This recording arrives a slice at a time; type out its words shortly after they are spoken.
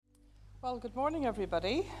Well, good morning,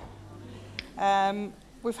 everybody.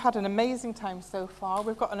 We've had an amazing time so far.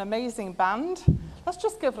 We've got an amazing band. Let's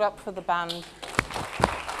just give it up for the band.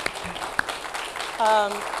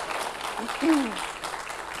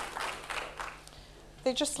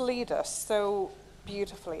 They just lead us so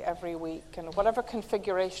beautifully every week, and whatever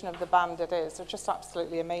configuration of the band it is, they're just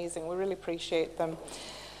absolutely amazing. We really appreciate them.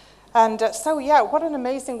 And what an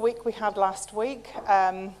amazing week we had last week.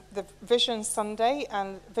 The Vision Sunday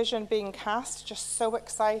and Vision being cast, just so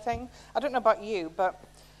exciting. I don't know about you, but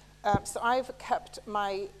so I've kept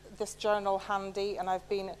this journal handy, and I've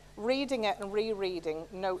been reading it and rereading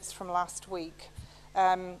notes from last week,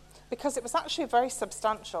 because it was actually very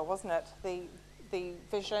substantial, wasn't it? The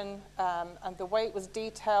vision and the way it was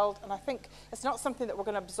detailed, and I think it's not something that we're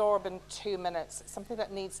going to absorb in 2 minutes. It's something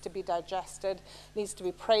that needs to be digested, needs to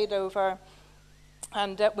be prayed over,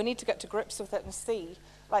 and we need to get to grips with it and see,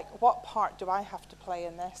 what part do I have to play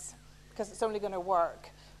in this? Because it's only going to work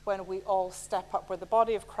when we all step up. We're the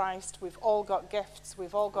body of Christ. We've all got gifts.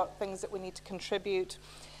 We've all got things that we need to contribute,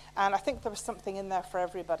 and I think there was something in there for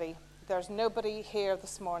everybody. There's nobody here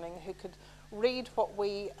this morning who could read what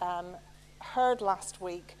we heard last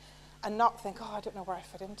week and not think, I don't know where I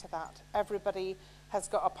fit into that. Everybody has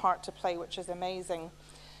got a part to play, which is amazing.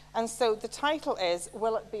 And so the title is,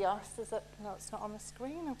 Will It Be Us? Is it? No, it's not on the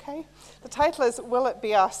screen, okay. The title is, Will It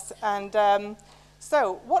Be Us? And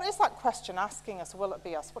so what is that question asking us, will it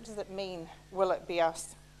be us? What does it mean, will it be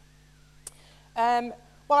us?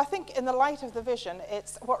 Well, I think in the light of the vision,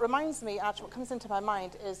 it's what reminds me, actually, what comes into my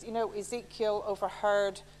mind is, Ezekiel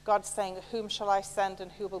overheard God saying, whom shall I send and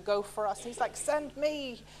who will go for us? And he's like, send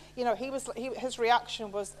me. His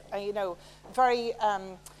reaction was, very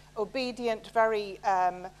obedient, very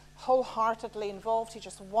wholeheartedly involved. He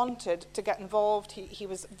just wanted to get involved. He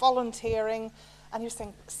was volunteering, and he was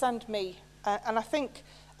saying, send me. And I think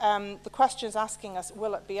the question is asking us,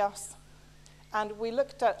 will it be us? And we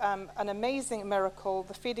looked at an amazing miracle,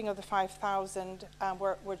 the feeding of the 5,000,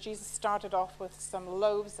 where Jesus started off with some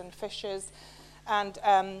loaves and fishes. And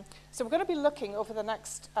so we're going to be looking over the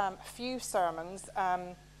next few sermons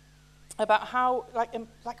about how,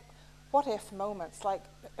 what if moments,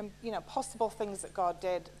 possible things that God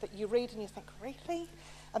did that you read and you think, really?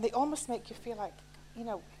 And they almost make you feel like,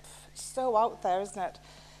 so out there, isn't it?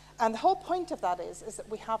 And the whole point of that is that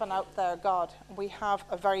we have an out there God. We have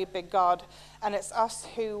a very big God. And it's us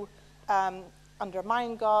who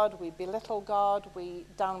undermine God, we belittle God, we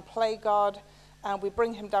downplay God, and we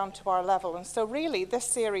bring him down to our level. And so really this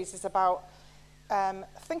series is about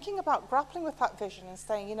thinking about grappling with that vision and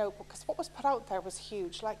saying, because what was put out there was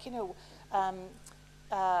huge.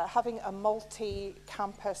 Having a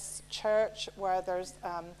multi-campus church where there's,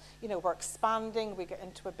 we're expanding, we get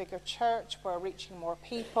into a bigger church, we're reaching more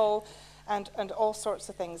people, and all sorts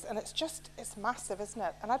of things. And it's massive, isn't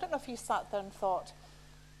it? And I don't know if you sat there and thought,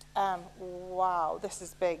 wow, this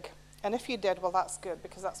is big. And if you did, well, that's good,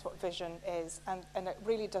 because that's what vision is. And it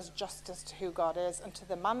really does justice to who God is and to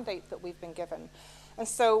the mandate that we've been given. And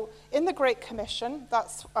so in the Great Commission,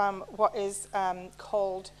 that's what is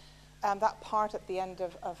called that part at the end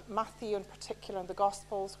of Matthew in particular in the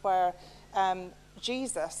Gospels where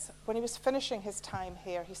Jesus, when he was finishing his time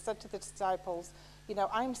here, he said to the disciples,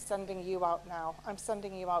 I'm sending you out now. I'm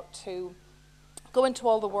sending you out to go into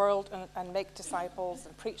all the world and make disciples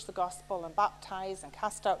and preach the gospel and baptize and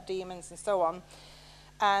cast out demons and so on.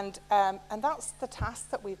 And that's the task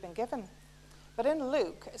that we've been given. But in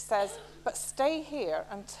Luke, it says, but stay here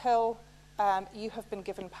until you have been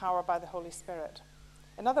given power by the Holy Spirit.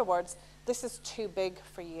 In other words, this is too big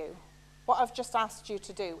for you. What I've just asked you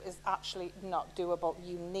to do is actually not doable.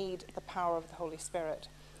 You need the power of the Holy Spirit.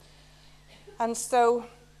 And so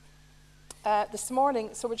this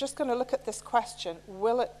morning, we're just going to look at this question,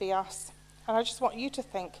 will it be us? And I just want you to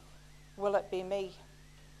think, will it be me?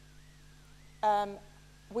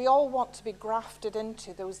 We all want to be grafted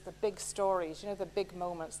into the big stories, the big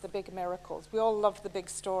moments, the big miracles. We all love the big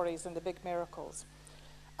stories and the big miracles.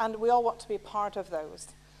 And we all want to be part of those.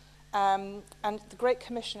 And the Great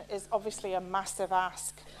Commission is obviously a massive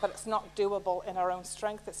ask, but it's not doable in our own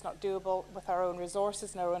strength. It's not doable with our own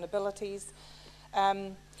resources and our own abilities.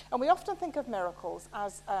 And we often think of miracles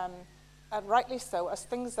as, and rightly so, as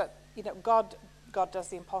things that, God does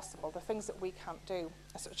the impossible, the things that we can't do.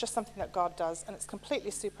 So it's just something that God does, and it's completely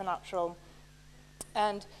supernatural.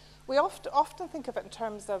 And we often think of it in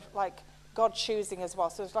terms of God choosing as well.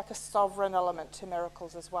 So there's a sovereign element to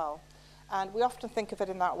miracles as well. And we often think of it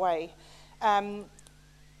in that way. But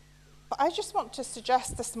I just want to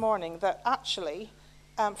suggest this morning that actually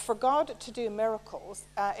For God to do miracles,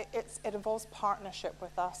 it involves partnership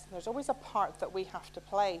with us. And there's always a part that we have to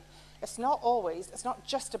play. It's not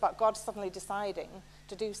just about God suddenly deciding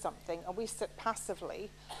to do something and we sit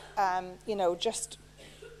passively, just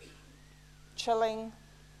chilling,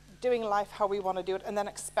 doing life how we want to do it, and then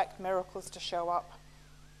expect miracles to show up.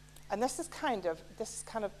 And this is kind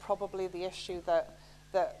of probably the issue that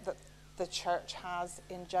the church has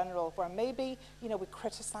in general, where maybe, we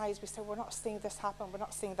criticize, we say, we're not seeing this happen, we're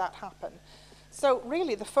not seeing that happen. So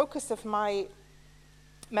really, the focus of my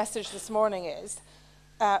message this morning is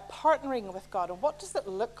partnering with God. And what does it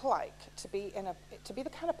look like to be the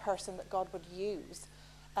kind of person that God would use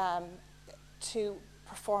to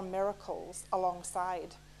perform miracles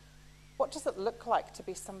alongside? What does it look like to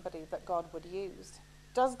be somebody that God would use?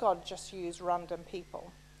 Does God just use random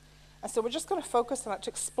people? And so we're just going to focus on it to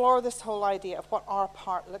explore this whole idea of what our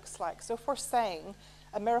part looks like. So if we're saying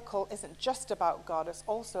a miracle isn't just about God, it's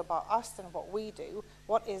also about us and what we do,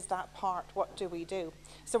 what is that part? What do we do?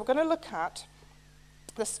 So we're going to look at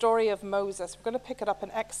the story of Moses. We're going to pick it up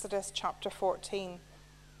in Exodus chapter 14.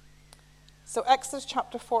 So Exodus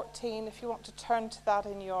chapter 14, if you want to turn to that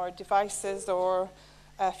in your devices, or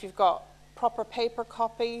if you've got proper paper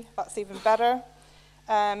copy, that's even better.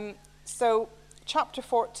 So chapter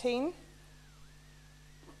 14,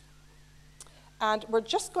 and we're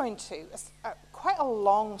just going to, it's quite a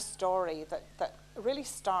long story that really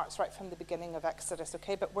starts right from the beginning of Exodus,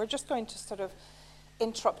 okay, but we're just going to sort of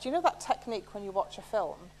interrupt. You know that technique when you watch a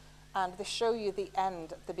film and they show you the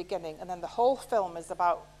end at the beginning and then the whole film is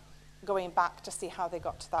about going back to see how they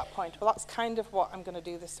got to that point? Well, that's kind of what I'm going to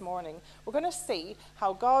do this morning. We're going to see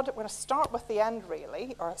how God, we're going to start with the end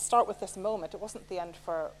really, or start with this moment. It wasn't the end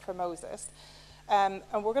for Moses. And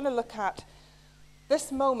we're going to look at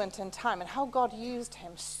this moment in time and how God used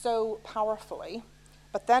him so powerfully,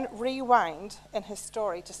 but then rewind in his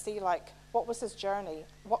story to see, what was his journey?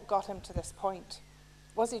 What got him to this point?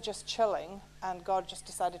 Was he just chilling and God just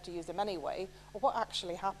decided to use him anyway? Or what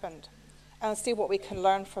actually happened? And see what we can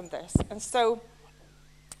learn from this. And so,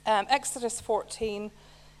 Exodus 14,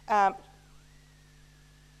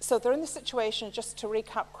 so they're in the situation, just to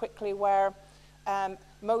recap quickly, where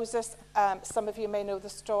Moses, some of you may know the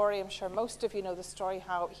story, I'm sure most of you know the story,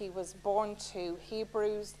 how he was born to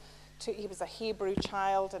Hebrews, he was a Hebrew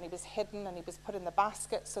child, and he was hidden and he was put in the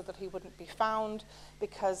basket so that he wouldn't be found,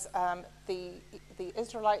 because the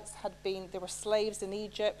Israelites they were slaves in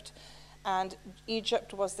Egypt, and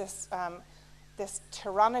Egypt was this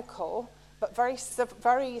tyrannical but very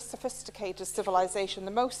sophisticated civilization,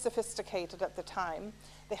 the most sophisticated at the time.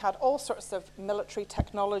 They had all sorts of military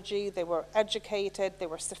technology, they were educated, they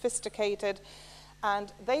were sophisticated,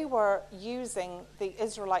 and they were using the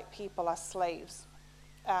Israelite people as slaves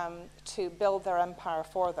to build their empire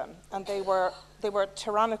for them. And they were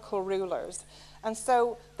tyrannical rulers. And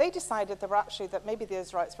so they decided that maybe the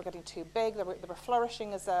Israelites were getting too big, they were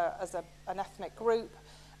flourishing as an ethnic group,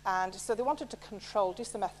 and so they wanted to do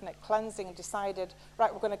some ethnic cleansing, and decided,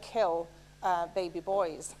 right, we're going to kill baby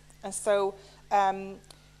boys. And so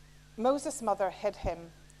Moses' mother hid him.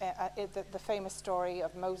 The famous story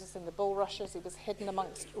of Moses in the bulrushes, he was hidden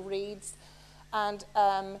amongst reeds. And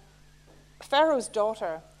Pharaoh's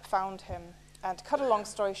daughter found him. And to cut a long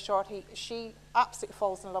story short, she absolutely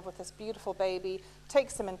falls in love with this beautiful baby,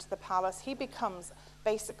 takes him into the palace. He becomes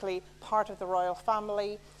basically part of the royal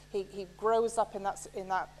family. He grows up in the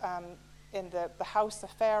house of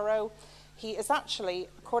Pharaoh. He is actually,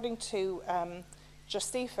 according to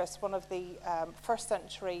Josephus, one of the first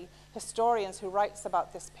century historians who writes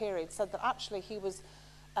about this period, said that actually he was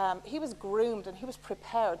groomed and he was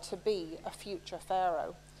prepared to be a future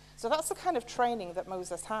Pharaoh. So that's the kind of training that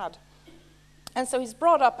Moses had. And so he's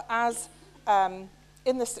brought up as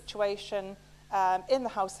in this situation in the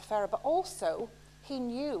house of Pharaoh, but also he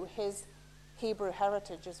knew his Hebrew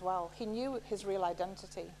heritage as well. He knew his real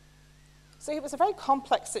identity. So it was a very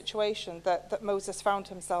complex situation that Moses found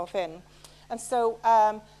himself in. And so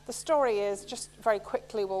the story is, just very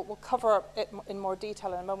quickly, we'll cover it in more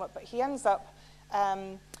detail in a moment, but he ends up,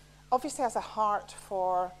 obviously has a heart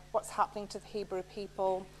for what's happening to the Hebrew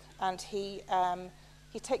people, and he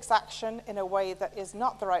takes action in a way that is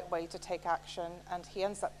not the right way to take action, and he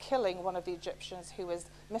ends up killing one of the Egyptians who is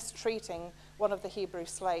mistreating one of the Hebrew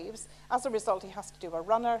slaves. As a result, he has to do a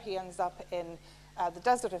runner. He ends up in the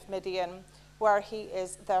desert of Midian, where he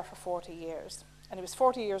is there for 40 years. And he was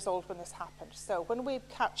 40 years old when this happened. So when we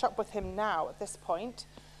catch up with him now at this point,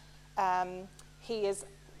 he is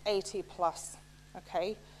 80 plus,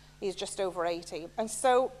 okay? He's just over 80. And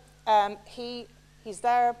so he's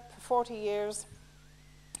there for 40 years.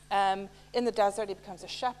 In the desert, he becomes a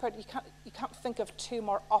shepherd. You can't think of two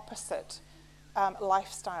more opposite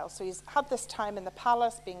lifestyles. So he's had this time in the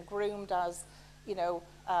palace, being groomed as,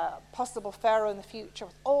 possible pharaoh in the future,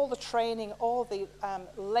 with all the training, all the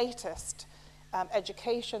latest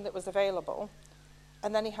education that was available.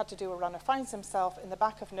 And then he had to do a run and finds himself in the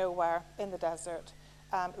back of nowhere in the desert,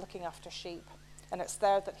 looking after sheep. And it's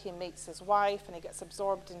there that he meets his wife, and he gets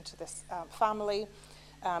absorbed into this family.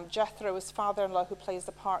 Jethro, his father-in-law, who plays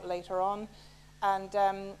the part later on.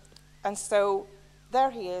 And so there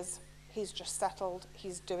he is. He's just settled.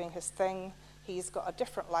 He's doing his thing. He's got a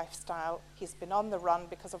different lifestyle. He's been on the run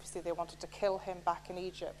because obviously they wanted to kill him back in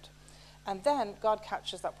Egypt. And then God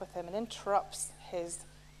catches up with him and interrupts his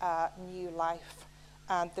new life.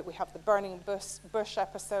 And that we have the burning bush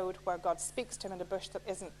episode where God speaks to him in a bush that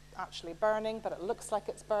isn't actually burning, but it looks like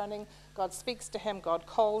it's burning. God speaks to him. God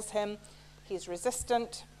calls him. He's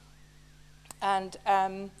resistant. And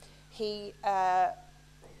he has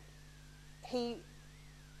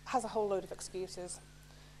a whole load of excuses,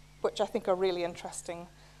 which I think are really interesting.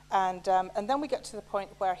 And then we get to the point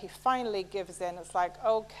where he finally gives in. It's like,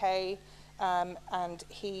 okay, and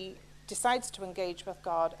he decides to engage with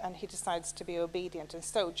God, and he decides to be obedient. And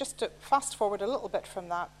so just to fast forward a little bit from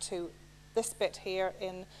that to this bit here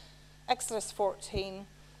in Exodus 14.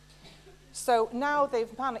 So now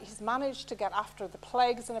he's managed to get after the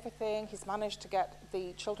plagues and everything. He's managed to get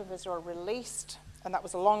the children of Israel released, and that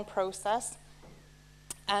was a long process.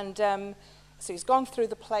 And so he's gone through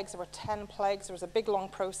the plagues. There were 10 plagues. There was a big, long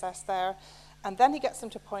process there. And then he gets them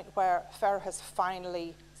to a point where Pharaoh has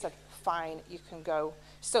finally said, fine, you can go.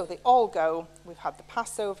 So they all go. We've had the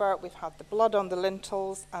Passover. We've had the blood on the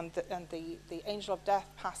lintels and the angel of death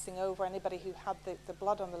passing over. Anybody who had the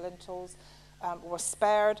blood on the lintels was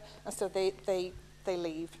spared. And so they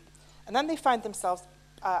leave. And then they find themselves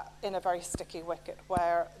in a very sticky wicket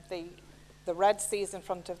where the Red Sea is in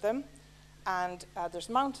front of them. And there's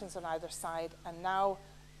mountains on either side. And now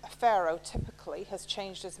Pharaoh typically has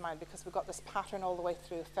changed his mind, because we've got this pattern all the way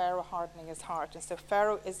through, Pharaoh hardening his heart. And so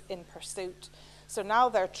Pharaoh is in pursuit. So now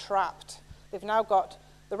they're trapped. They've now got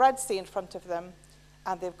the Red Sea in front of them,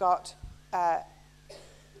 and they've got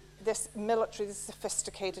this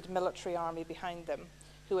sophisticated military army behind them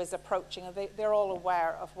who is approaching. And they're all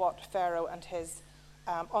aware of what Pharaoh and his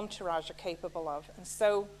entourage are capable of. And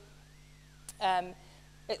so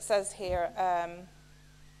it says here,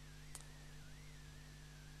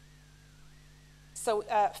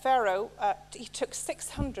 Pharaoh, he took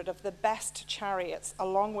 600 of the best chariots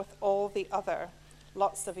along with all the other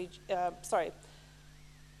lots of, let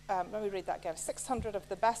me read that again. 600 of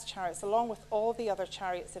the best chariots along with all the other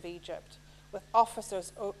chariots of Egypt, with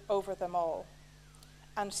officers over them all.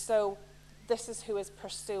 And so this is who is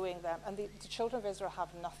pursuing them. And the children of Israel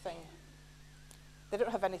have nothing. They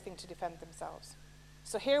don't have anything to defend themselves.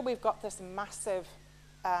 So here we've got this massive,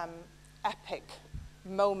 epic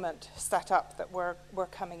moment set up that we're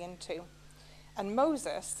coming into. And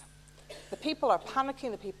Moses, the people are panicking,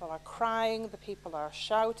 the people are crying, the people are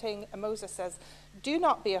shouting. And Moses says, "Do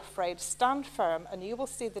not be afraid, stand firm, and you will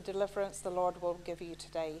see the deliverance the Lord will give you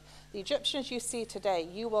today. The Egyptians you see today,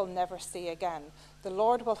 you will never see again. The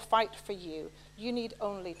Lord will fight for you. You need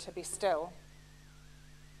only to be still."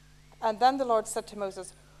 And then the Lord said to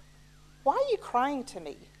Moses, "Why are you crying to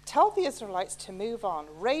me? Tell the Israelites to move on.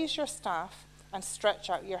 Raise your staff and stretch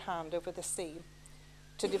out your hand over the sea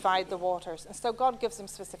to divide the waters." And so God gives him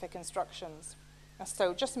specific instructions. And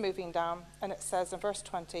so just moving down, and it says in verse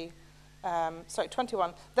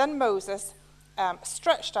 21, "Then Moses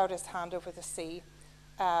stretched out his hand over the sea,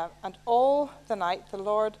 and all the night the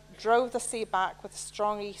Lord drove the sea back with a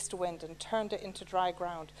strong east wind and turned it into dry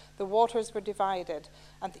ground. The waters were divided,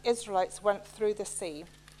 and the Israelites went through the sea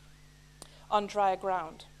on dry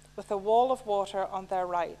ground, with a wall of water on their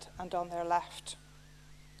right and on their left."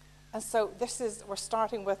 And so we're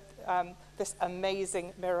starting with this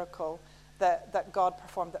amazing miracle that God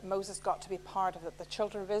performed, that Moses got to be part of, that the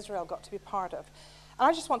children of Israel got to be part of. And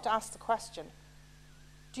I just want to ask the question,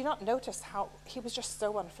 do you not notice how he was just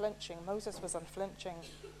so unflinching? Moses was unflinching.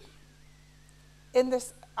 In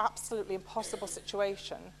this absolutely impossible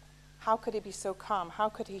situation, how could he be so calm? How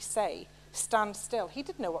could he say, "Stand still"? He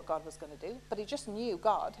didn't know what God was going to do, but he just knew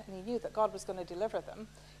God, and he knew that God was going to deliver them.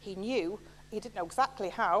 He didn't know exactly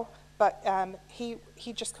how, but he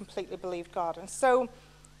just completely believed God. And so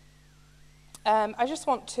I just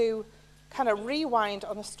want to kind of rewind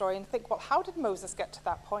on the story and think, well, how did Moses get to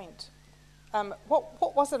that point?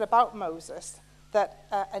 What was it about Moses that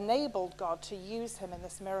enabled God to use him in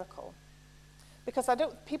this miracle? Because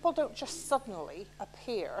people don't just suddenly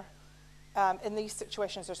appear in these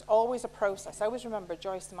situations, there's always a process. I always remember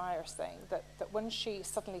Joyce Meyer saying that when she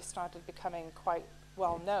suddenly started becoming quite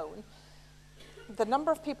well known, the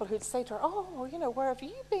number of people who'd say to her, "Oh, where have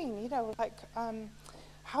you been?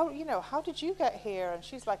 How did you get here?" And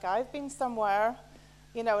she's like, "I've been somewhere."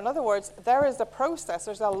 In other words, there is a process.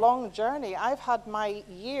 There's a long journey. I've had my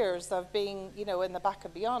years of being, in the back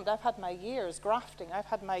and beyond. I've had my years grafting. I've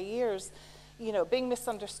had my years, being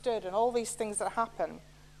misunderstood and all these things that happen.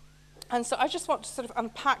 And so I just want to sort of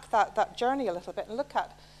unpack that journey a little bit and look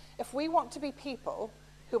at, if we want to be people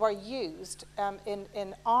who are used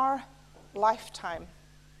in our lifetime,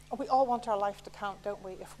 we all want our life to count, don't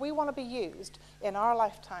we? If we want to be used in our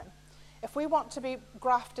lifetime, if we want to be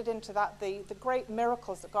grafted into that, the great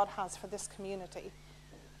miracles that God has for this community,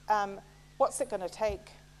 what's it going to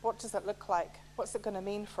take? What does it look like? What's it going to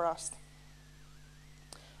mean for us?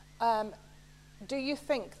 Do you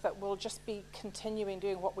think that we'll just be continuing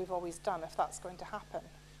doing what we've always done if that's going to happen?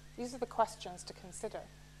 These are the questions to consider.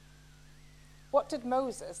 What did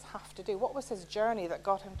Moses have to do? What was his journey that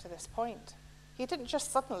got him to this point? He didn't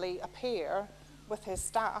just suddenly appear with his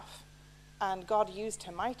staff and God used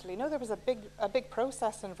him mightily. No, there was a big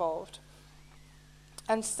process involved.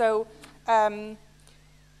 And so one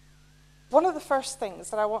of the first things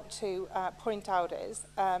that I want to point out is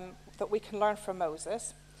that we can learn from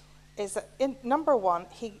Moses is that, number one,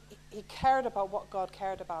 he cared about what God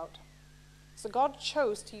cared about. So God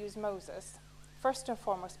chose to use Moses, first and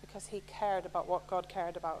foremost, because he cared about what God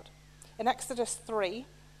cared about. In Exodus 3,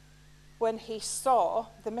 when he saw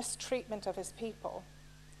the mistreatment of his people,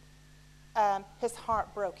 his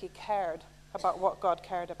heart broke. He cared about what God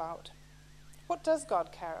cared about. What does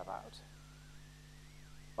God care about?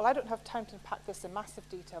 Well, I don't have time to unpack this in massive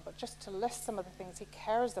detail, but just to list some of the things. He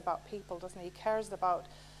cares about people, doesn't he? He cares about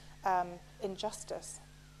injustice.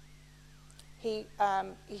 He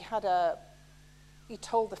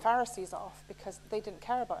told the Pharisees off because they didn't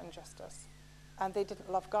care about injustice and they didn't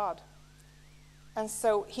love God. And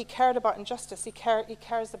so he cared about injustice. He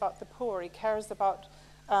cares about the poor. He cares about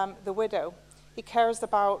the widow. He cares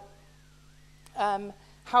about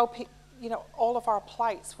how all of our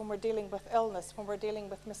plights when we're dealing with illness, when we're dealing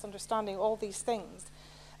with misunderstanding, all these things.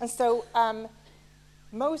 And so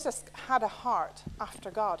Moses had a heart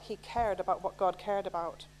after God. He cared about what God cared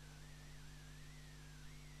about.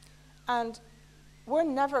 And we're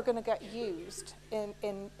never going to get used in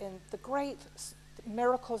the great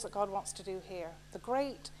miracles that God wants to do here, the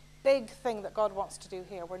great big thing that God wants to do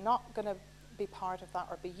here. We're not going to be part of that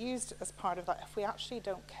or be used as part of that if we actually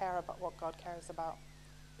don't care about what God cares about.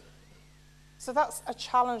 So that's a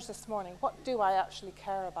challenge this morning. What do I actually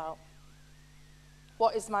care about?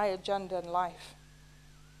 What is my agenda in life?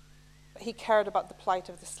 He cared about the plight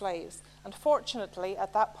of the slaves. Unfortunately,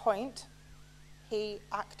 at that point, he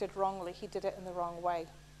acted wrongly. He did it in the wrong way.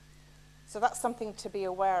 So that's something to be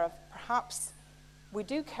aware of. Perhaps we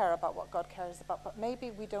do care about what God cares about, but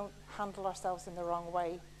maybe we don't handle ourselves in the wrong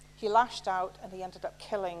way. He lashed out and he ended up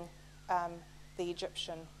killing the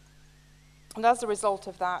Egyptian. And as a result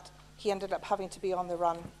of that, he ended up having to be on the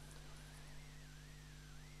run.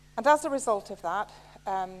 And as a result of that,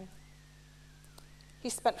 he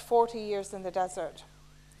spent 40 years in the desert.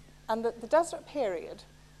 And the desert period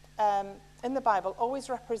in the Bible always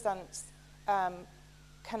represents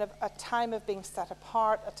kind of a time of being set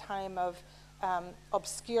apart, a time of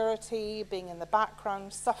obscurity, being in the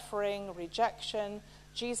background, suffering, rejection.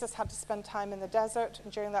 Jesus had to spend time in the desert,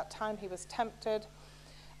 and during that time he was tempted.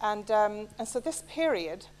 And so this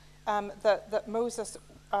period that Moses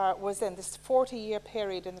was in, this 40-year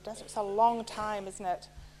period in the desert, it's a long time, isn't it?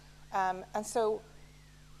 And so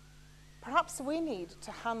perhaps we need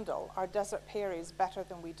to handle our desert periods better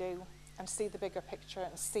than we do and see the bigger picture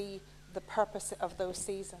and see the purpose of those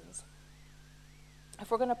seasons.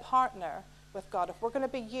 If we're going to partner with God, if we're going to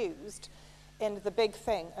be used in the big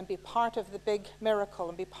thing and be part of the big miracle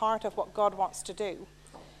and be part of what God wants to do,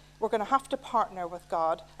 we're going to have to partner with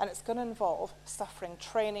God, and it's going to involve suffering,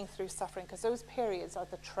 training through suffering, because those periods are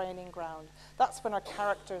the training ground. That's when our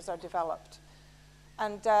characters are developed.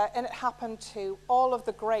 And it happened to all of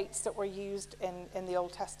the greats that were used in the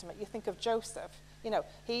Old Testament. You think of Joseph.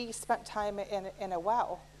 He spent time in a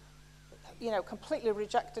well, completely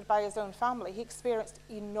rejected by his own family. He experienced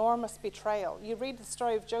enormous betrayal. You read the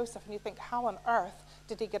story of Joseph and you think, how on earth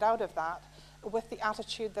did he get out of that with the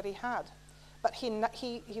attitude that he had? But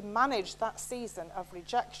he managed that season of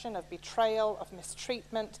rejection, of betrayal, of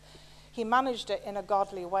mistreatment. He managed it in a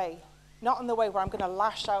godly way. Not in the way where I'm going to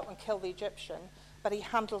lash out and kill the Egyptian, but he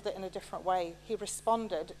handled it in a different way. He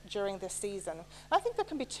responded during this season. And I think there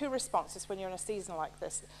can be two responses when you're in a season like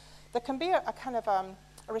this. There can be a kind of a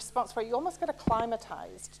a response where you almost get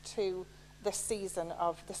acclimatized to this season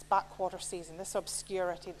of this backwater season, this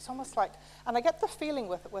obscurity. It's almost like, and I get the feeling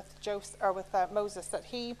with Moses that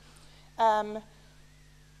he was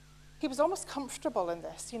almost comfortable in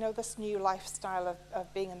this, this new lifestyle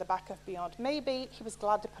of being in the back of beyond. Maybe he was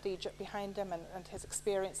glad to put Egypt behind him and his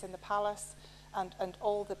experience in the palace and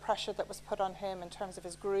all the pressure that was put on him in terms of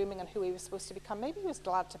his grooming and who he was supposed to become. Maybe he was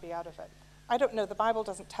glad to be out of it. I don't know. The Bible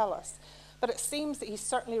doesn't tell us. But it seems that he's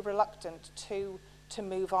certainly reluctant to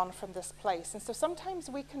move on from this place. And so sometimes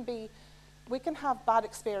we can have bad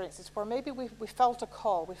experiences where maybe we felt a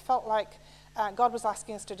call. We felt like God was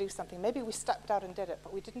asking us to do something. Maybe we stepped out and did it,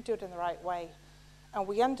 but we didn't do it in the right way. And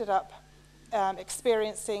we ended up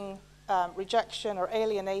experiencing rejection or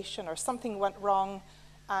alienation, or something went wrong,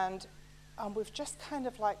 and we've just kind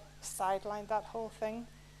of like sidelined that whole thing.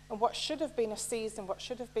 And what should have been a season, what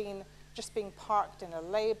should have been just being parked in a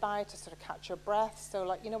lay-by to sort of catch your breath. So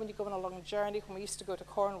like, when you go on a long journey, when we used to go to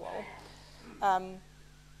Cornwall,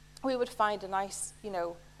 we would find a nice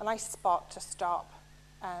spot to stop.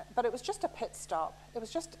 But it was just a pit stop. It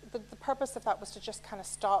was just, the purpose of that was to just kind of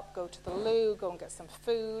stop, go to the loo, go and get some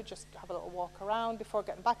food, just have a little walk around before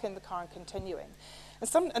getting back in the car and continuing.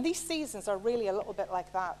 And these seasons are really a little bit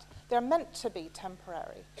like that. They're meant to be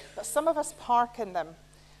temporary, but some of us park in them,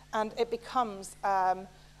 and it becomes a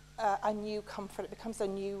new comfort. It becomes a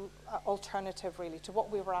new alternative, really, to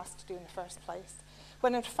what we were asked to do in the first place.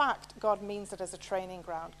 When in fact, God means it as a training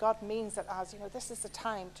ground. God means it as, this is the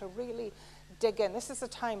time to really dig in. This is the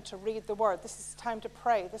time to read the word. This is the time to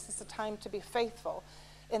pray. This is the time to be faithful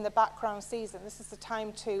in the background season. This is the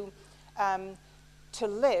time to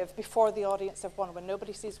live before the audience of one, when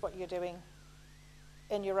nobody sees what you're doing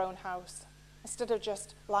in your own house. Instead of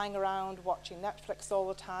just lying around watching Netflix all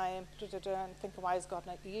the time, and thinking, why is God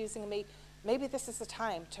not using me? Maybe this is the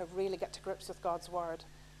time to really get to grips with God's word.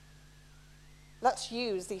 Let's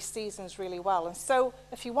use these seasons really well. And so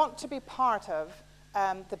if you want to be part of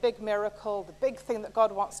the big miracle, the big thing that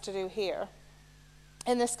God wants to do here,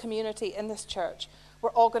 in this community, in this church,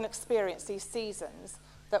 we're all going to experience these seasons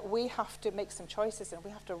that we have to make some choices in.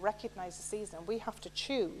 We have to recognize the season. We have to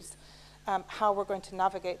choose how we're going to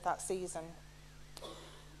navigate that season.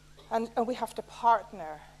 And we have to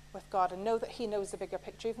partner with God and know that he knows the bigger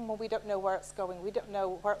picture, even when we don't know where it's going. We don't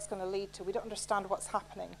know where it's going to lead to. We don't understand what's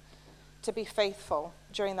happening. To be faithful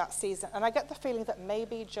during that season. And I get the feeling that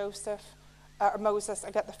maybe Moses,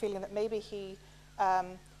 I get the feeling that maybe he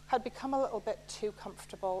had become a little bit too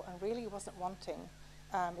comfortable and really wasn't wanting.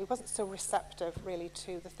 He wasn't so receptive, really,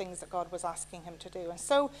 to the things that God was asking him to do. And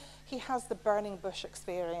so he has the burning bush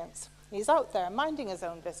experience. He's out there minding his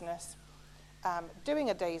own business,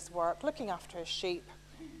 doing a day's work, looking after his sheep.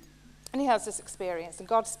 And he has this experience, and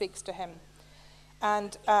God speaks to him.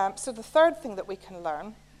 And so the third thing that we can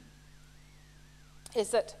learn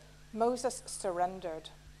is that Moses surrendered.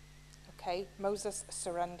 Okay, Moses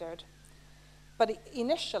surrendered. But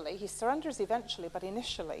initially, he surrenders eventually, but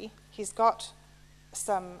initially, he's got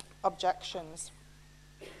some objections.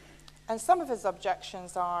 And some of his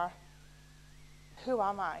objections are, who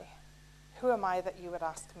am I? Who am I that you would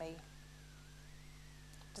ask me?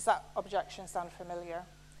 Does that objection sound familiar?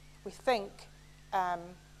 We think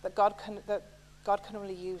that God can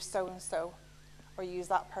only use so-and-so, or use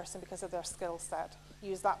that person because of their skill set,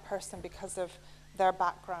 use that person because of their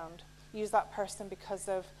background, use that person because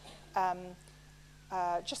of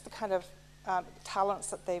just the kind of talents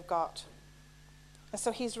that they've got. And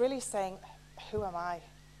so he's really saying, who am I?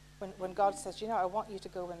 When God says, I want you to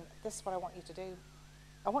go and this is what I want you to do.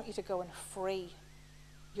 I want you to go and free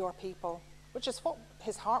your people, which is what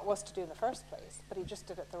his heart was to do in the first place, but he just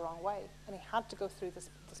did it the wrong way. And he had to go through this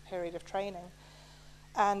period of training.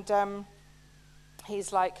 And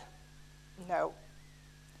he's like, no.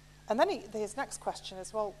 And then his next question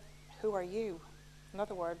is, well, who are you? In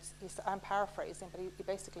other words, I'm paraphrasing, but he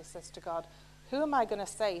basically says to God, who am I going to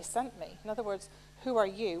say sent me? In other words, who are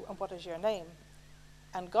you and what is your name?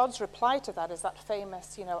 And God's reply to that is that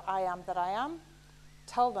famous, I am that I am.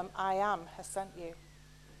 Tell them I am has sent you.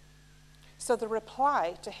 So the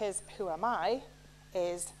reply to his who am I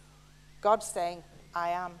is God saying, I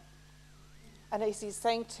am. And he's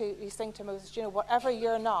saying to Moses, whatever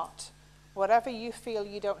you're not, whatever you feel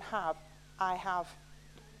you don't have, I have.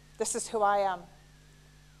 This is who I am.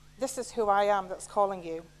 This is who I am that's calling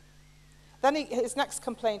you. Then his next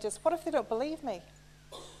complaint is, what if they don't believe me?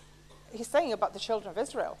 He's saying about the children of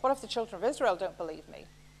Israel. What if the children of Israel don't believe me?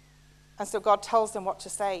 And so God tells them what to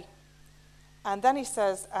say. And then he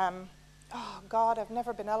says, oh, God, I've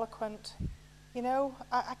never been eloquent.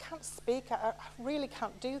 I can't speak. I really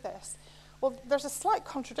can't do this. Well, there's a slight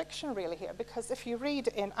contradiction really here, because if you read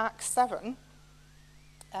in Acts 7,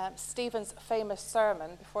 Stephen's famous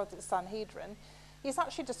sermon before the Sanhedrin, he's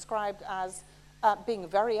actually described as being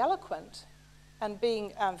very eloquent and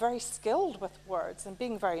being very skilled with words and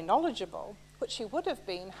being very knowledgeable, which he would have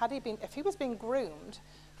been if he was being groomed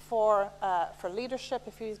for leadership,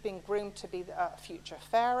 if he was being groomed to be a future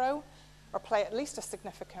pharaoh or play at least a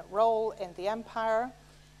significant role in the empire.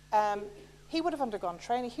 He would have undergone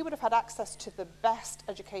training. He would have had access to the best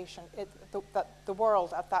education that the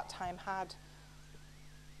world at that time had.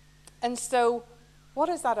 And so what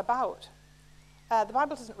is that about? The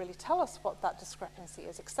Bible doesn't really tell us what that discrepancy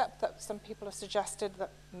is, except that some people have suggested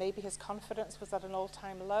that maybe his confidence was at an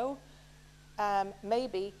all-time low.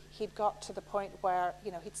 Maybe he'd got to the point where,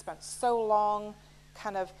 he'd spent so long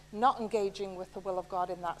kind of not engaging with the will of God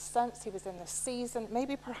in that sense. He was in this season.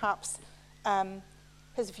 Maybe perhaps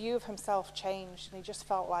his view of himself changed and he just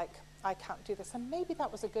felt like, I can't do this. And maybe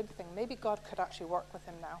that was a good thing. Maybe God could actually work with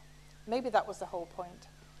him now. Maybe that was the whole point.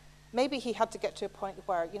 Maybe he had to get to a point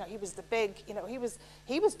where, he was the big,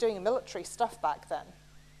 he was doing military stuff back then.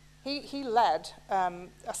 He led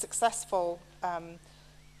a successful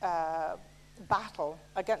battle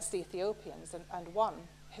against the Ethiopians and won,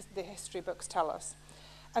 the history books tell us.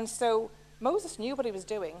 And so Moses knew what he was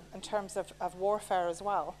doing in terms of warfare as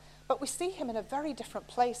well. But we see him in a very different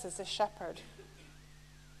place as a shepherd.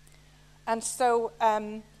 And so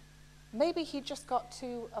maybe he just got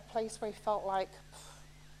to a place where he felt like,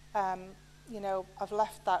 I've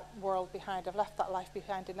left that world behind, I've left that life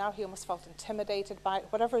behind, and now he almost felt intimidated by it,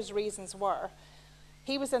 whatever his reasons were.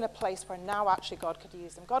 He was in a place where now actually God could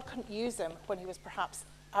use him. God couldn't use him when he was perhaps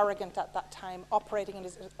arrogant at that time, operating in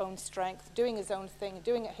his own strength, doing his own thing,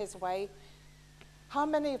 doing it his way. How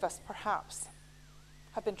many of us perhaps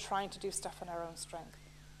have been trying to do stuff in our own strength?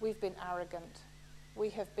 We've been arrogant. We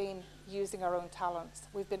have been using our own talents.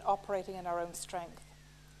 We've been operating in our own strength.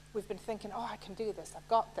 We've been thinking, I can do this, I've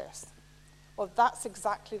got this. Well, that's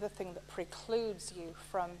exactly the thing that precludes you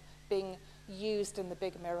from being used in the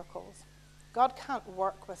big miracles. God can't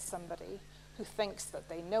work with somebody who thinks that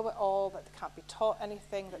they know it all, that they can't be taught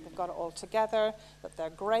anything, that they've got it all together, that they're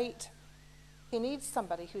great. He needs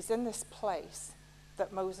somebody who's in this place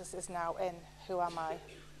that Moses is now in. Who am I?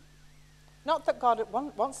 Not that God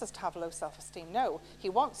wants us to have low self-esteem. No, he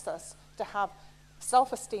wants us to have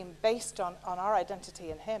self-esteem based on our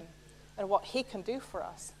identity in him and what he can do for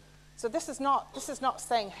us. So this is not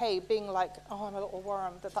saying, hey, being like, I'm a little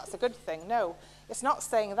worm, that's a good thing. No, it's not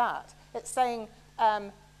saying that. It's saying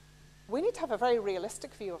we need to have a very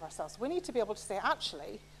realistic view of ourselves. We need to be able to say,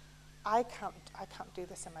 actually, I can't do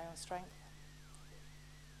this in my own strength.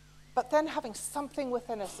 But then having something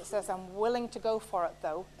within us that says, I'm willing to go for it,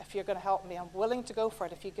 though, if you're going to help me. I'm willing to go for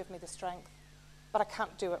it if you give me the strength. But I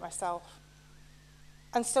can't do it myself.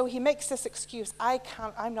 And so he makes this excuse,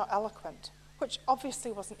 I'm not eloquent, which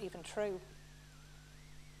obviously wasn't even true.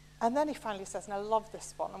 And then he finally says, and I love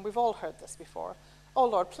this one, and we've all heard this before, oh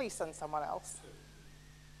Lord, please send someone else.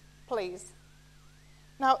 Please.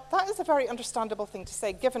 Now, that is a very understandable thing to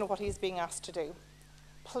say, given what he's being asked to do.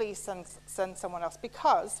 Please send someone else,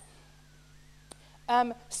 because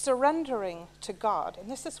surrendering to God,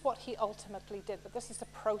 and this is what he ultimately did, but this is a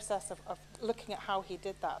process of looking at how he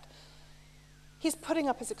did that. He's putting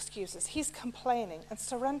up his excuses. He's complaining. And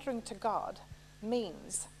surrendering to God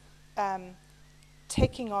means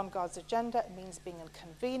taking on God's agenda. It means being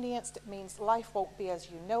inconvenienced. It means life won't be as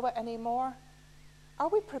you know it anymore. Are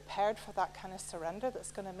we prepared for that kind of surrender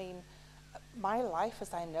that's going to mean my life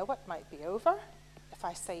as I know it might be over if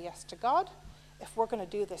I say yes to God? If we're going to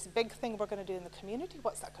do this big thing we're going to do in the community,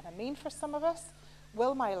 what's that going to mean for some of us?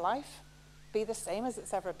 Will my life be the same as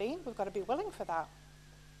it's ever been? We've got to be willing for that.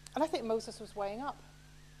 And I think Moses was weighing up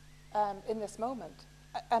in this moment.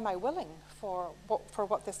 Am I willing for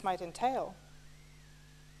what this might entail?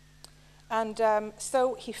 And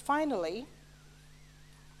so he finally,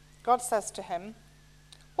 God says to him,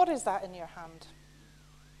 what is that in your hand?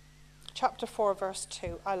 Chapter 4, verse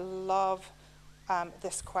 2. I love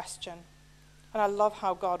this question. And I love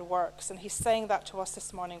how God works. And he's saying that to us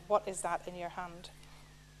this morning. What is that in your hand?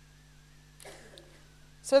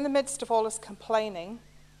 So in the midst of all his complaining,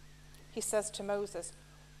 he says to Moses,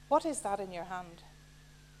 what is that in your hand?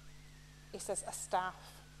 He says, a staff,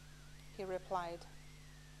 he replied.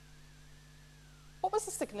 What was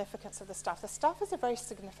the significance of the staff? The staff is a very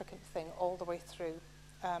significant thing all the way through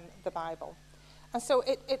the Bible. And so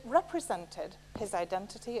it represented his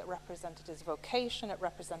identity, it represented his vocation, it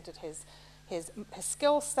represented his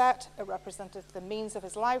skill set, it represented the means of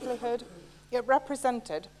his livelihood, it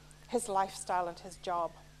represented his lifestyle and his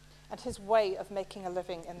job. and his way of making a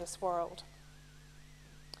living in this world.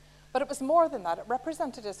 But it was more than that. It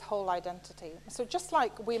represented his whole identity. So just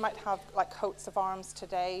like we might have like coats of arms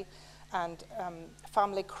today and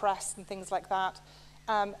family crests and things like that,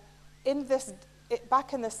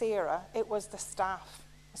 back in this era, it was the staff.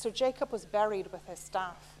 So Jacob was buried with his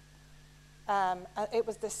staff.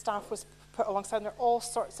 This staff was put alongside, and there are all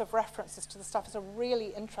sorts of references to the staff. It's a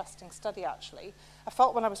really interesting study, actually. I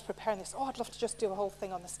felt when I was preparing this, I'd love to just do a whole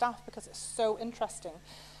thing on the staff because it's so interesting.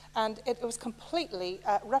 And it was completely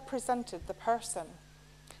represented the person.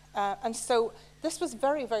 And so this was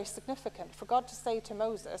very, very significant for God to say to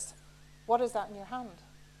Moses, what is that in your hand?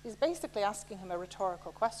 He's basically asking him a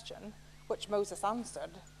rhetorical question, which Moses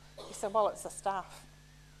answered. He said, well, it's a staff.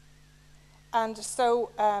 And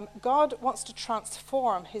so God wants to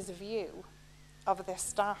transform his view of this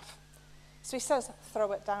staff. So he says,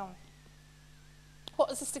 throw it down.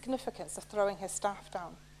 What is the significance of throwing his staff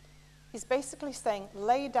down? He's basically saying,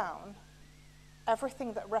 lay down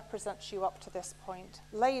everything that represents you up to this point.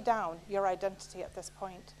 Lay down your identity at this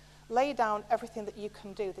point. Lay down everything that you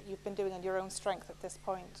can do, that you've been doing in your own strength at this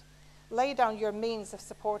point. Lay down your means of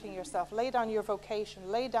supporting yourself. Lay down your vocation.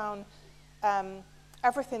 Lay down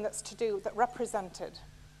everything that's to do, that represented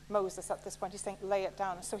Moses at this point. He's saying, lay it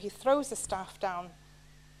down. And so he throws the staff down,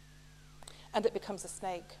 and it becomes a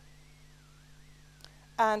snake.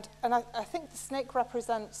 And I think the snake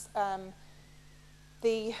represents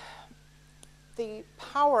the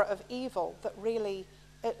power of evil that really,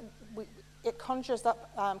 it conjures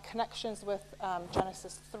up connections with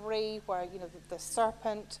Genesis 3, where, the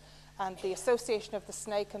serpent and the association of the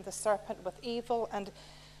snake and the serpent with evil. And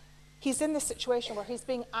he's in this situation where he's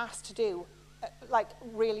being asked to do,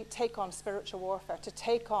 really take on spiritual warfare, to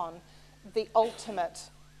take on the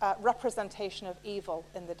ultimate representation of evil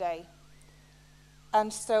in the day.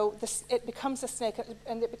 And so it becomes a snake,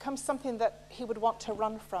 and it becomes something that he would want to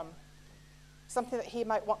run from, something that he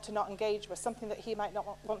might want to not engage with, something that he might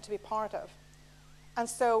not want to be part of. And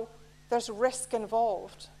so there's risk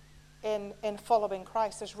involved in following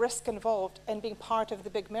Christ. There's risk involved in being part of the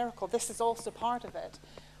big miracle. This is also part of it.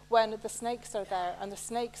 When the snakes are there, and the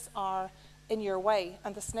snakes are in your way,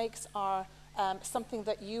 and the snakes are something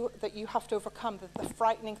that you have to overcome, the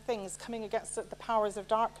frightening things coming against the powers of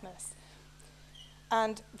darkness.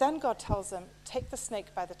 And then God tells him, take the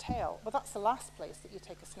snake by the tail. Well, that's the last place that you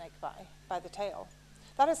take a snake by the tail.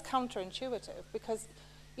 That is counterintuitive, because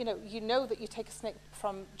you know that you take a snake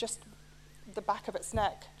from just the back of its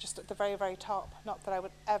neck, just at the very, very top. Not that I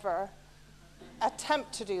would ever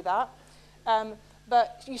attempt to do that.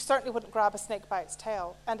 But you certainly wouldn't grab a snake by its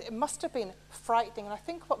tail. And it must have been frightening. And I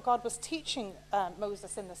think what God was teaching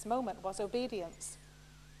Moses in this moment was obedience.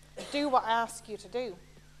 Do what I ask you to do.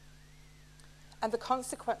 And the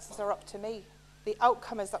consequences are up to me. The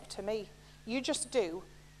outcome is up to me. You just do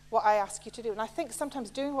what I ask you to do. And I think sometimes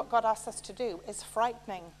doing what God asks us to do is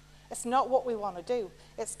frightening. It's not what we want to do.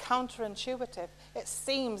 It's counterintuitive. It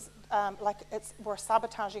seems like we're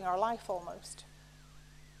sabotaging our life almost.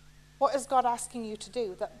 What is God asking you to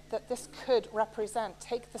do that this could represent?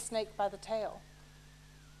 Take the snake by the tail.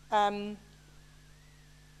 But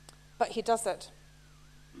he does it.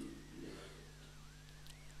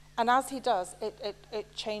 And as he does,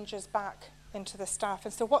 it changes back into the staff.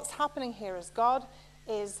 And so what's happening here is God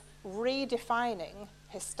is redefining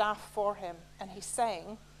his staff for him. And he's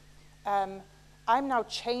saying, I'm now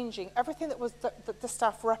changing everything that the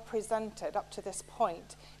staff represented up to this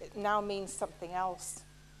point. It now means something else.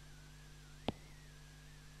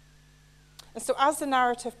 And so as the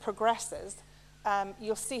narrative progresses,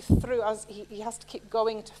 you'll see through, as he has to keep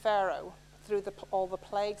going to Pharaoh through all the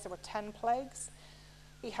plagues. There were 10 plagues.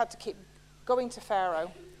 He had to keep going to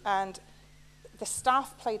Pharaoh, and the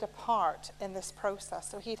staff played a part in this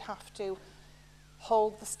process. So he'd have to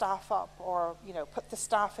hold the staff up, or put the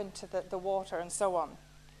staff into the water, and so on.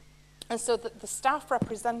 And so the staff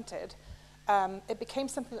represented, it became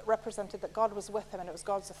something that represented that God was with him, and it was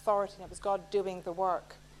God's authority, and it was God doing the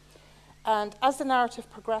work. And as the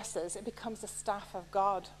narrative progresses, it becomes a staff of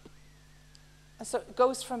God. And so it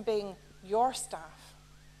goes from being your staff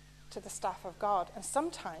to the staff of God. And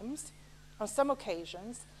sometimes, on some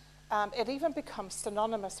occasions, it even becomes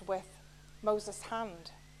synonymous with Moses'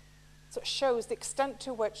 hand. So it shows the extent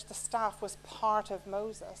to which the staff was part of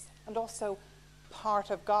Moses and also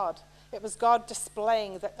part of God. It was God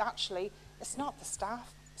displaying that actually it's not the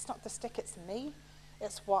staff, it's not the stick, it's me.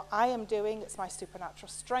 It's what I am doing. It's my supernatural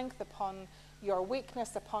strength upon your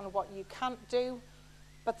weakness, upon what you can't do.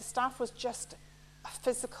 But the staff was just a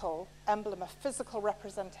physical emblem, a physical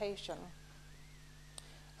representation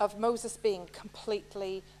of Moses being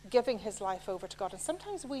completely giving his life over to God. And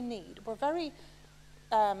sometimes we're very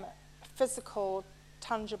physical,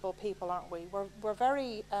 tangible people, aren't we? We're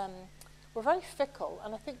very fickle,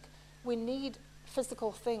 and I think we need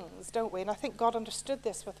physical things, don't we? And I think God understood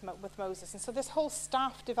this with Moses. And so this whole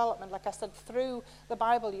staff development, like I said, through the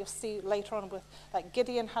Bible, you'll see later on with, like,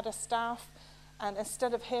 Gideon had a staff, and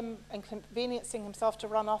instead of him inconveniencing himself to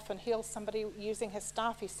run off and heal somebody using his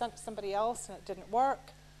staff, he sent somebody else, and it didn't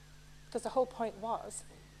work. Because the whole point was,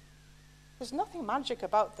 there's nothing magic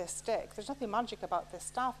about this stick. There's nothing magic about this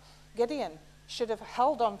staff. Gideon should have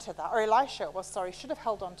held on to that, or Elisha should have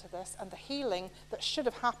held on to this, and the healing that should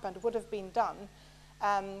have happened would have been done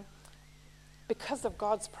because of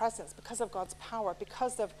God's presence, because of God's power,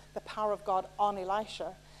 because of the power of God on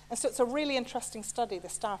Elisha. And so it's a really interesting study, the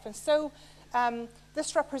staff. And so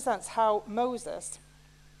this represents how Moses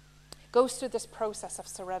goes through this process of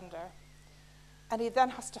surrender. And he then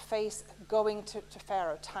has to face going to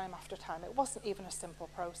Pharaoh time after time. It wasn't even a simple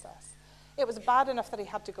process. It was bad enough that he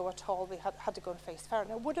had to go at all. He had to go and face Pharaoh.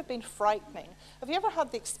 And it would have been frightening. Have you ever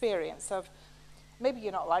had the experience of, maybe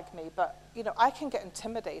you're not like me, but I can get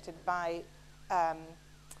intimidated by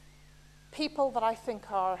people that I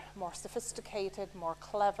think are more sophisticated, more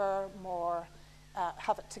clever, more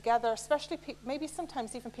have it together, especially maybe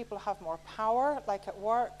sometimes even people who have more power, like at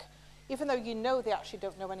work, even though they actually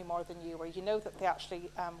don't know any more than you, or that they actually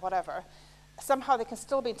whatever. Somehow they can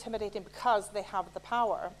still be intimidating because they have the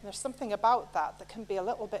power. And there's something about that can be a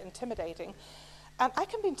little bit intimidating. And I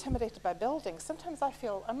can be intimidated by buildings. Sometimes I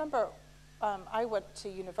remember I went to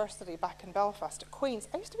university back in Belfast at Queen's.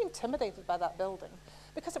 I used to be intimidated by that building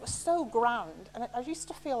because it was so grand. And I used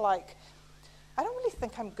to feel like, I don't really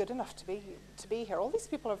think I'm good enough to be here. All these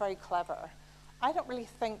people are very clever. I don't really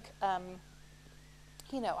think,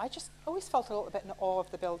 I just always felt a little bit in awe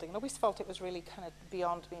of the building. I always felt it was really kind of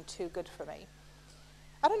beyond being too good for me.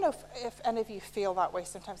 I don't know if any of you feel that way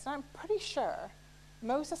sometimes, and I'm pretty sure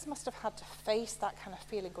Moses must have had to face that kind of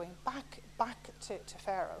feeling going back to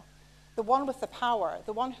Pharaoh. The one with the power,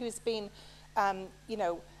 the one who's been,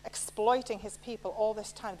 exploiting his people all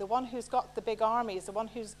this time, the one who's got the big armies, the one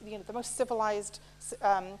who's, the most civilized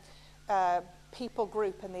people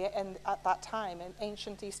group at that time in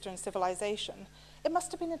ancient Eastern civilization. It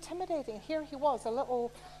must have been intimidating. Here he was, a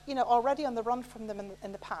little, already on the run from them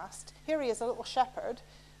in the past. Here he is, a little shepherd,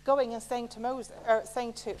 going and saying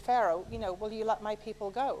to Pharaoh, will you let my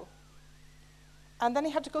people go? And then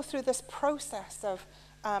he had to go through this process of,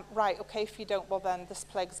 right, okay, if you don't, well then this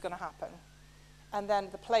plague's going to happen. And then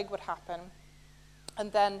the plague would happen.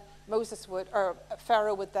 And then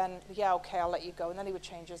Pharaoh would then, yeah, okay, I'll let you go. And then he would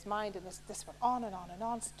change his mind, and this went on and on and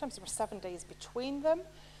on. Sometimes there were 7 days between them.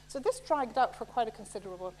 So this dragged out for quite a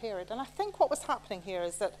considerable period. And I think what was happening here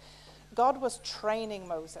is that God was training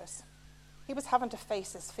Moses. He was having to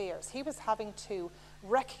face his fears. He was having to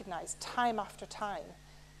recognize time after time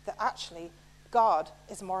that actually God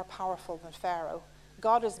is more powerful than Pharaoh.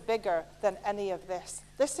 God is bigger than any of this.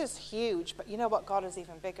 This is huge, but you know what? God is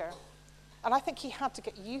even bigger. And I think he had to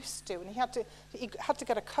get used to, and he had to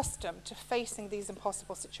get accustomed to facing these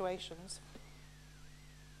impossible situations.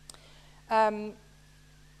 And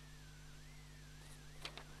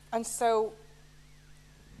so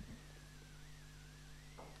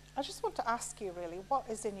I just want to ask you really, what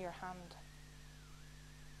is in your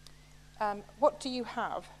hand? What do you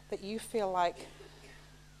have that you feel like,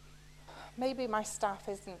 maybe my staff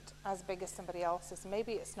isn't as big as somebody else's,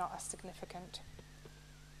 maybe it's not as significant,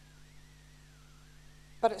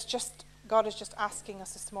 but it's just, God is just asking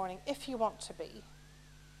us this morning, if you want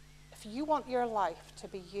your life to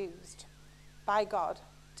be used by God,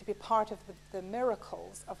 to be part of the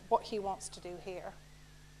miracles of what he wants to do here,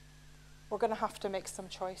 we're going to have to make some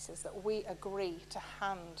choices that we agree to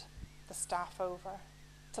hand the staff over,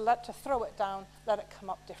 to throw it down, let it come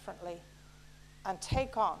up differently, and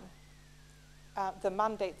take on the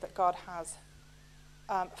mandate that God has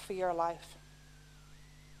for your life.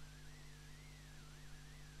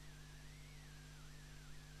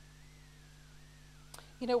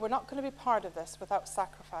 We're not going to be part of this without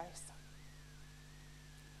sacrifice,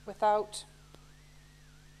 without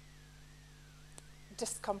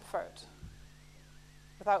discomfort,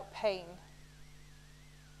 without pain.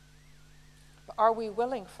 But are we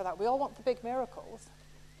willing for that? We all want the big miracles,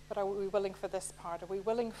 but are we willing for this part? Are we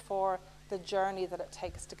willing for the journey that it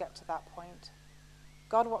takes to get to that point?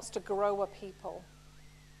 God wants to grow a people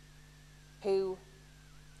who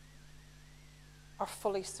are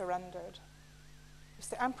fully surrendered. You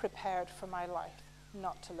say, I'm prepared for my life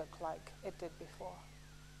not to look like it did before.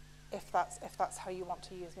 If that's how you want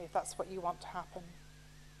to use me, if that's what you want to happen.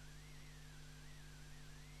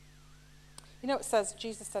 You know, it says,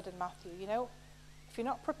 Jesus said in Matthew, you know, if you're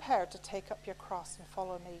not prepared to take up your cross and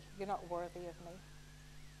follow me, you're not worthy of me.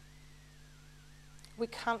 We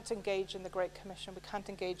can't engage in the Great Commission. We can't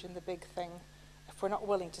engage in the big thing if we're not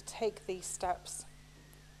willing to take these steps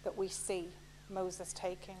that we see Moses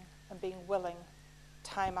taking and being willing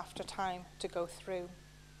time after time to go through.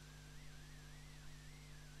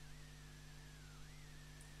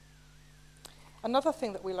 Another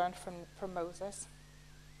thing that we learned from Moses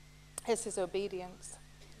is his obedience.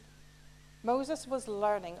 Moses was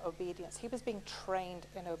learning obedience. He was being trained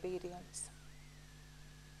in obedience.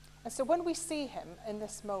 And so when we see him in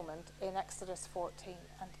this moment in Exodus 14,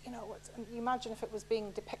 and you imagine if it was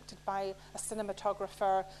being depicted by a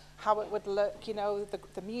cinematographer, how it would look,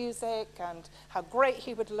 the music and how great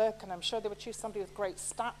he would look, and I'm sure they would choose somebody with great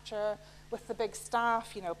stature, with the big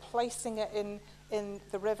staff, placing it in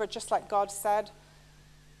the river just like God said.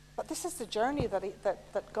 But this is the journey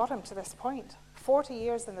that got him to this point. 40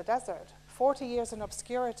 years in the desert, 40 years in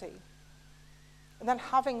obscurity, and then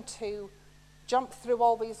having to jump through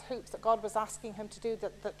all these hoops that God was asking him to do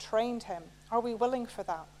that trained him. Are we willing for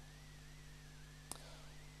that?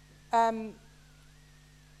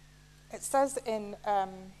 It says in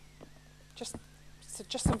just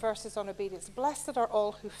some verses on obedience. Blessed are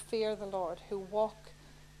all who fear the Lord, who walk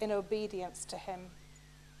in obedience to him.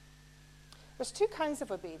 There's two kinds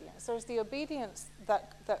of obedience. There's the obedience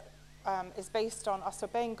that is based on us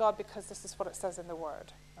obeying God because this is what it says in the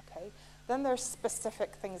Word. Okay. Then there's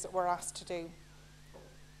specific things that we're asked to do.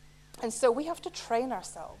 And so we have to train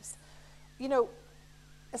ourselves.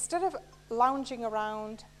 Instead of lounging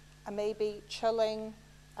around and maybe chilling,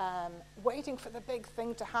 waiting for the big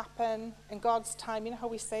thing to happen in God's time. You know how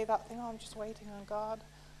we say that thing, I'm just waiting on God,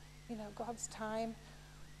 God's time.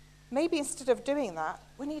 Maybe instead of doing that,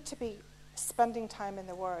 we need to be spending time in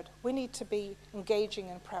the Word. We need to be engaging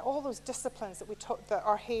in prayer. All those disciplines that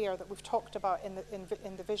are here that we've talked about in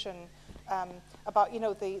the vision, about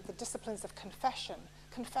the disciplines of confession,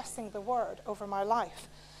 confessing the Word over my life,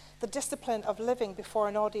 the discipline of living before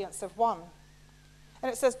an audience of one.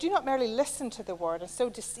 And it says, do not merely listen to the Word and so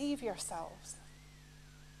deceive yourselves.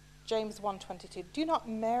 James 1:22. Do not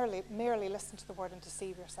merely listen to the Word and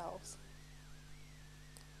deceive yourselves.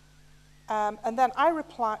 And then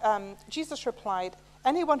Jesus replied,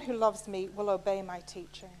 anyone who loves me will obey my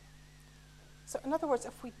teaching. So in other words,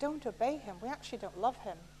 if we don't obey him, we actually don't love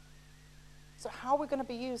him. So how are we going to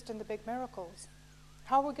be used in the big miracles?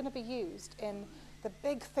 How are we going to be used in the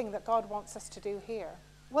big thing that God wants us to do here?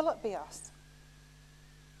 Will it be us?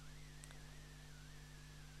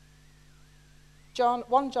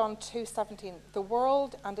 1 John 2:17. The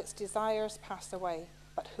world and its desires pass away,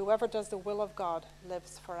 but whoever does the will of God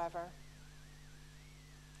lives forever.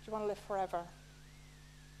 Do you want to live forever?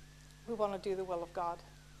 We want to do the will of God.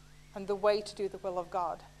 And the way to do the will of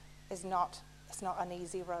God it's not an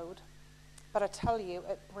easy road. But I tell you,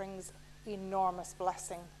 it brings enormous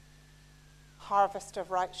blessing, harvest of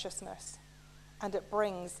righteousness, and it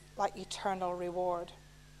brings eternal reward.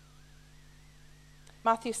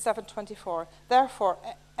 Matthew 7:24. Therefore,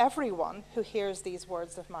 everyone who hears these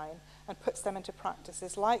words of mine and puts them into practice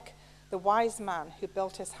is like the wise man who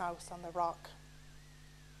built his house on the rock.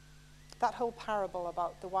 That whole parable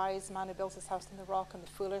about the wise man who builds his house on the rock and the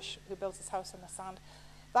foolish who builds his house on the sand,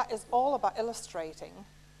 that is all about illustrating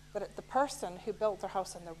that the person who built their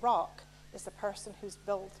house on the rock is the person who's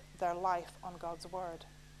built their life on God's word.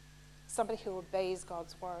 Somebody who obeys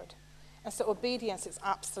God's word. And so obedience is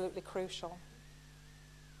absolutely crucial.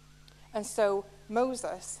 And so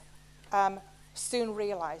Moses soon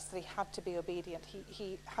realized that he had to be obedient.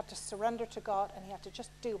 He had to surrender to God, and he had to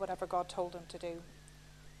just do whatever God told him to do.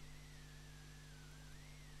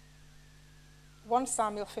 1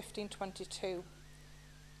 Samuel 15:22,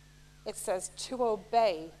 it says, to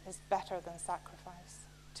obey is better than sacrifice.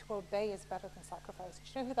 To obey is better than sacrifice.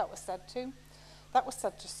 Do you know who that was said to? That was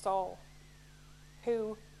said to Saul,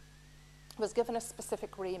 who was given a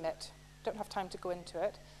specific remit. Don't have time to go into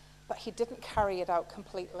it, but he didn't carry it out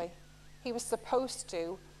completely. He was supposed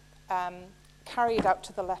to carry it out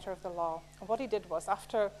to the letter of the law. And what he did was,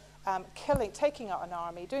 after taking out an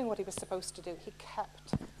army, doing what he was supposed to do, he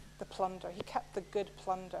kept the plunder. He kept the good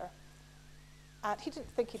plunder. And he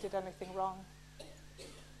didn't think he did anything wrong.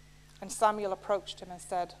 And Samuel approached him and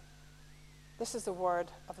said, this is the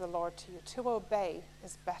word of the Lord to you. To obey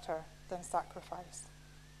is better than sacrifice.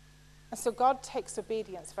 And so God takes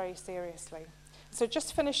obedience very seriously. So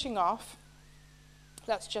just finishing off,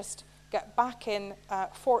 let's just get back in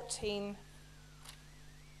 14,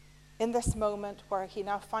 in this moment where he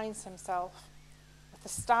now finds himself with the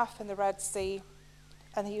staff in the Red Sea,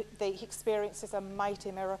 and he experiences a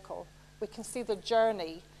mighty miracle. We can see the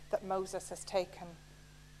journey that Moses has taken.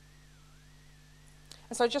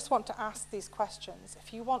 And so I just want to ask these questions.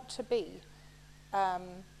 If you want to be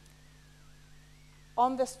on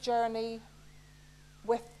this journey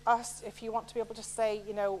with us, if you want to be able to say,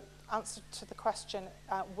 answer to the question,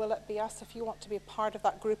 will it be us? If you want to be a part of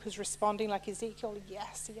that group who's responding like Ezekiel,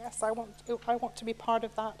 yes, I want to be part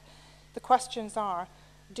of that. The questions are,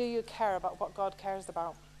 do you care about what God cares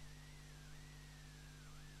about?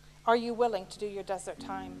 Are you willing to do your desert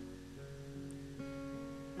time?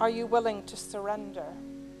 Are you willing to surrender?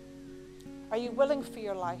 Are you willing for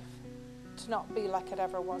your life to not be like it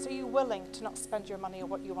ever was? Are you willing to not spend your money on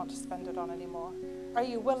what you want to spend it on anymore? Are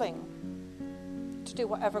you willing to do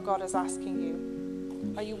whatever God is asking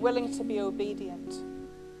you? Are you willing to be obedient?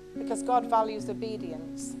 Because God values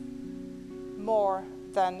obedience more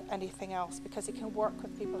than anything else, because he can work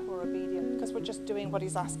with people who are obedient, because we're just doing what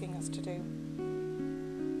he's asking us to do.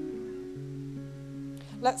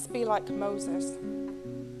 Let's be like Moses,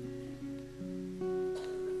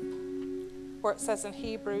 where it says in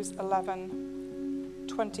Hebrews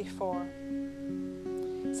 11:24,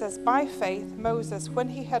 it says, by faith Moses, when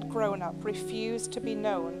he had grown up, refused to be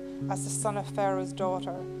known as the son of Pharaoh's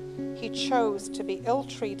daughter. He chose to be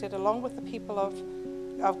ill-treated along with the people of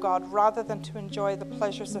God rather than to enjoy the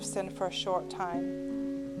pleasures of sin for a short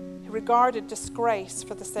time. He regarded disgrace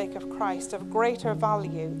for the sake of Christ of greater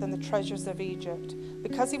value than the treasures of Egypt,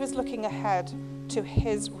 because he was looking ahead to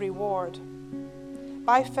his reward.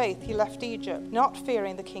 By faith he left Egypt, not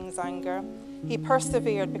fearing the king's anger. He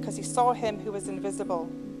persevered because he saw him who was invisible.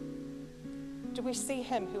 Do we see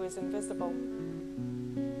him who is invisible?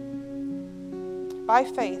 By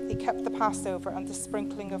faith he kept the Passover and the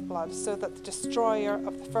sprinkling of blood, so that the destroyer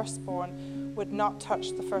of the firstborn would not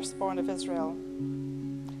touch the firstborn of Israel.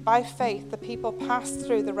 By faith the people passed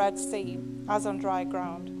through the Red Sea as on dry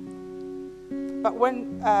ground. But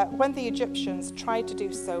when the Egyptians tried to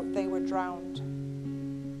do so, they were drowned.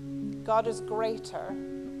 God is greater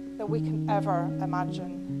than we can ever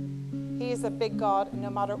imagine. He is a big God, and no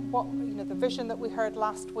matter what, the vision that we heard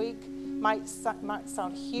last week might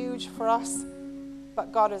sound huge for us,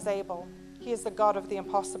 but God is able. He is the God of the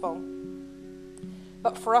impossible.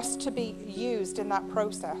 But for us to be used in that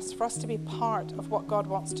process, for us to be part of what God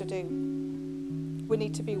wants to do, we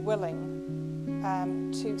need to be willing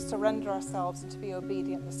to surrender ourselves and to be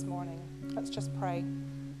obedient this morning. Let's just pray.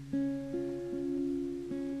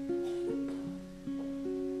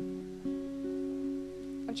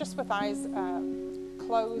 And just with eyes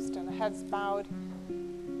closed and heads bowed,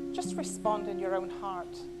 just respond in your own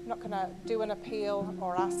heart. I'm not going to do an appeal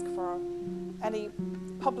or ask for any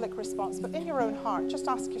public response, but in your own heart, just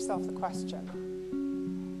ask yourself the question.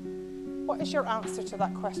 What is your answer to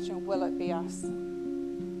that question? Will it be us?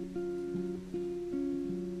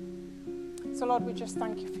 So Lord, we just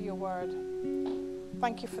thank you for your word.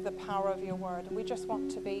 Thank you for the power of your word. And we just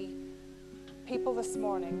want to be people this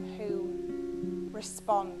morning who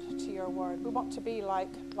respond to your word. We want to be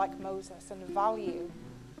like Moses and value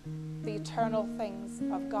the eternal things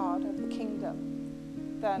of God, of the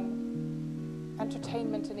kingdom, than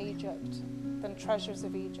entertainment in Egypt, than treasures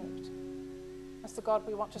of Egypt. And so God,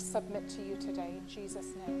 we want to submit to you today in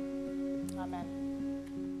Jesus' name. Amen.